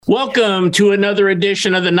Welcome to another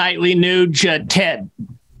edition of the Nightly Nuge. Ted,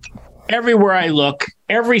 everywhere I look,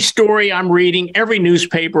 every story I'm reading, every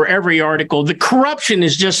newspaper, every article, the corruption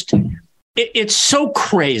is just, it's so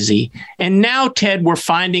crazy. And now, Ted, we're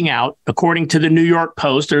finding out, according to the New York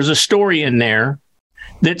Post, there's a story in there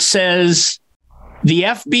that says the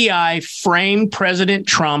FBI framed President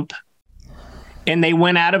Trump and they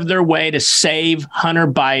went out of their way to save Hunter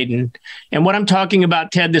Biden. And what I'm talking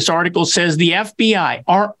about, Ted, this article says the FBI,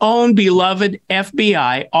 our own beloved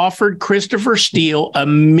FBI, offered Christopher Steele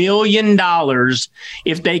 $1 million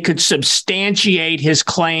if they could substantiate his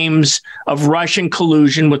claims of Russian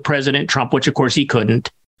collusion with President Trump, which, of course, he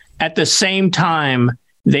couldn't. At the same time,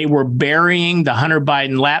 they were burying the Hunter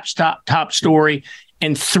Biden laptop story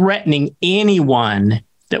and threatening anyone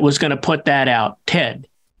that was going to put that out. Ted,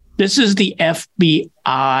 this is the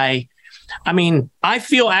FBI. I mean, I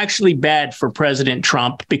feel actually bad for President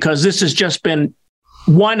Trump because this has just been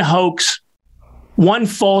one hoax, one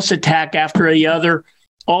false attack after the other,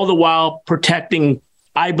 all the while protecting,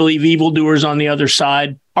 I believe, evildoers on the other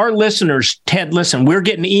side. Our listeners, Ted, listen, we're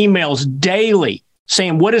getting emails daily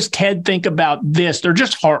saying, what does Ted think about this? They're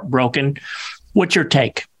just heartbroken. What's your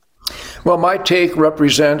take? Well, my take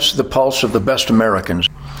represents the pulse of the best Americans.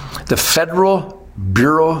 The Federal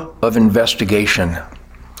Bureau of Investigation.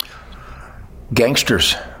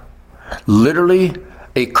 Gangsters. Literally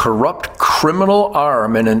a corrupt criminal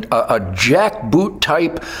arm and a jackboot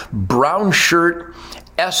type brown shirt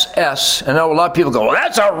SS. And I know a lot of people go, well,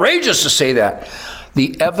 that's outrageous to say that.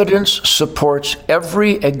 The evidence supports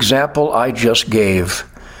every example I just gave.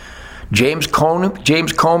 James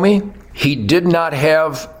Comey, he did not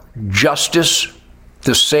have justice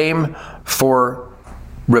the same for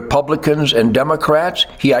Republicans and Democrats.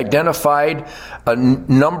 He identified a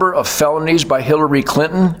number of felonies by Hillary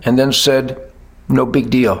Clinton and then said, no big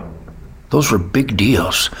deal. Those were big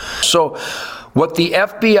deals. So what the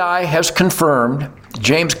FBI has confirmed,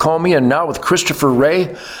 James Comey and now with Christopher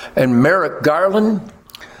Wray and Merrick Garland,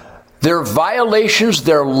 their violations,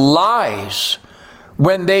 their lies,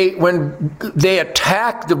 when they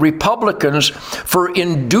attack the Republicans for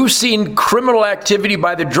inducing criminal activity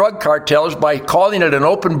by the drug cartels by calling it an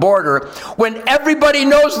open border, when everybody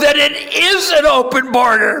knows that it is an open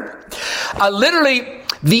border. Literally,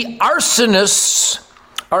 the arsonists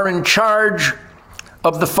are in charge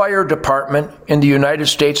of the fire department in the United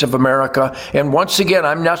States of America. And once again,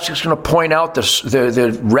 I'm not just going to point out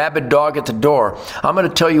the rabid dog at the door. I'm going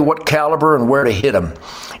to tell you what caliber and where to hit them.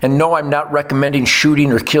 And no, I'm not recommending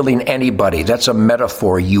shooting or killing anybody. That's a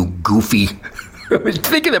metaphor, you goofy.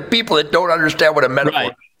 Think of the people that don't understand what a metaphor is.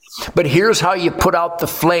 But here's how you put out the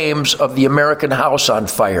flames of the American house on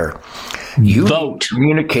fire. You vote.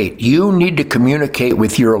 Communicate. You need to communicate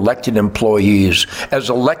with your elected employees. As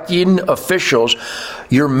electing officials,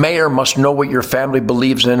 your mayor must know what your family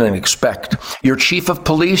believes in and expect. Your chief of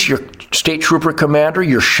police, your state trooper commander,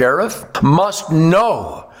 your sheriff must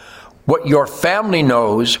know what your family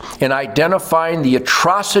knows in identifying the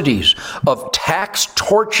atrocities of tax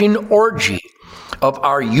torching orgy of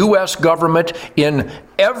our U.S. government in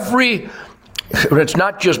every, it's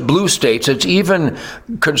not just blue states, it's even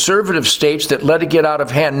conservative states that let it get out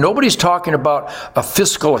of hand. Nobody's talking about a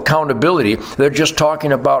fiscal accountability. They're just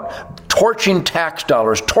talking about torching tax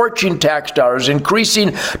dollars,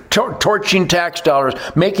 increasing, torching tax dollars,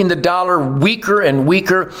 making the dollar weaker and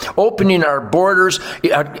weaker, opening our borders,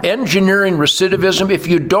 engineering recidivism. If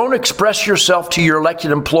you don't express yourself to your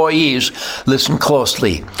elected employees, listen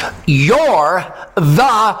closely. You're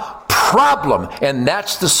the problem, and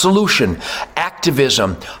that's the solution.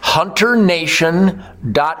 Activism.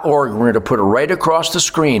 HunterNation.org. We're going to put it right across the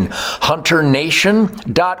screen.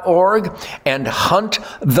 HunterNation.org and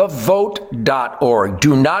HuntTheVote.org.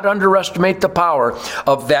 Do not underestimate the power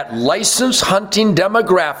of that licensed hunting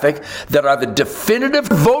demographic that are the definitive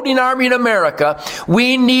voting army in America.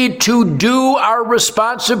 We need to do our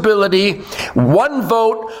responsibility. One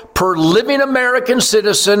vote per living American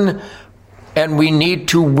citizen. And we need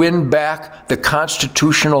to win back the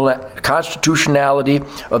constitutionality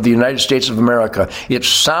of the United States of America. It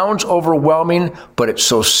sounds overwhelming, but it's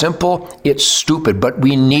so simple, it's stupid. But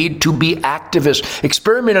we need to be activists.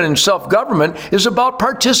 Experimenting in self-government is about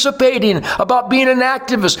participating, about being an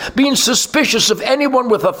activist, being suspicious of anyone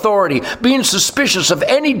with authority, being suspicious of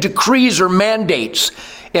any decrees or mandates.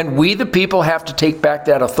 And we, the people, have to take back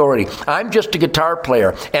that authority. I'm just a guitar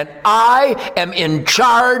player, and I am in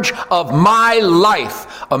charge of my life.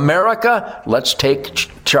 America, let's take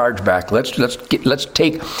charge back. Let's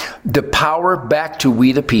take the power back to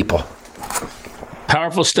we, the people.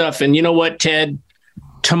 Powerful stuff. And you know what, Ted?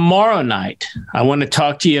 Tomorrow night, I want to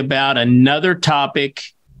talk to you about another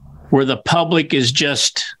topic where the public is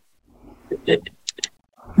just,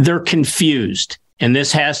 they're confused. And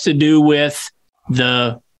this has to do with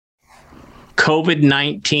the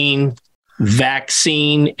COVID-19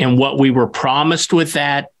 vaccine and what we were promised with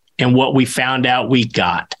that and what we found out we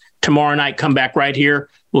got. Tomorrow night, come back right here.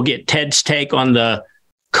 We'll get Ted's take on the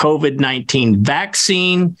COVID-19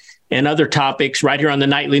 vaccine and other topics right here on the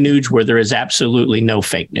Nightly Nuge, where there is absolutely no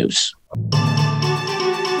fake news.